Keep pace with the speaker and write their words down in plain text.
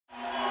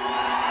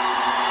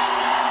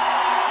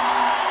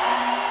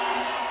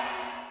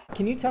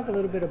Can you talk a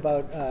little bit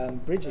about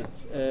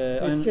Bridges?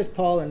 It's just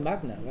Paul and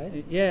Magna,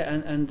 right? Yeah,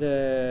 and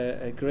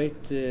a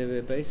great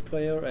bass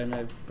player and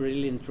a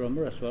brilliant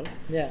drummer as well.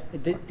 Yeah.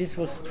 This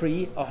was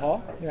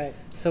pre-Aha. Right.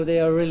 So they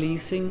are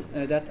releasing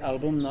that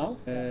album now.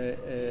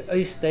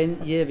 Øystein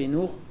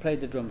Jevanord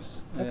played the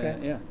drums. Okay.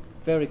 Yeah,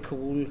 very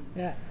cool.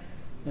 Yeah.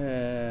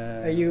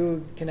 Are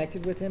you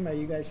connected with him? Are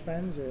you guys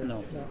friends? Or?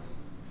 No.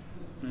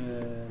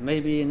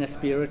 Maybe in a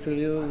spiritual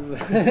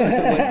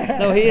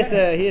no,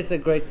 he is a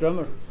great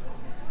drummer.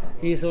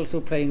 He is also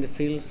playing the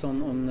fills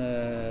on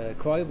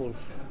Cry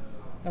Wolf.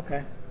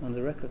 Okay. On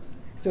the records.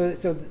 So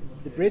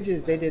the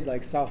Bridges, they did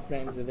like Soft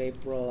Rains of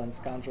April and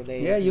Scoundrel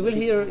Days. Yeah, you will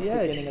hear.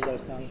 Yeah, beginning of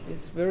those songs.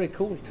 It's very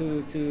cool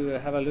to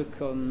have a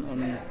look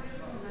on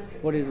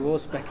what it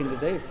was back in the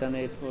days, and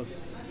it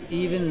was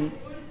even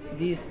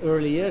these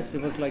early years.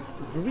 It was like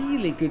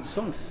really good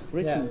songs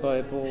written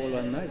by Paul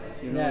and Nice.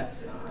 You know,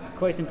 it's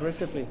quite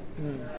impressively.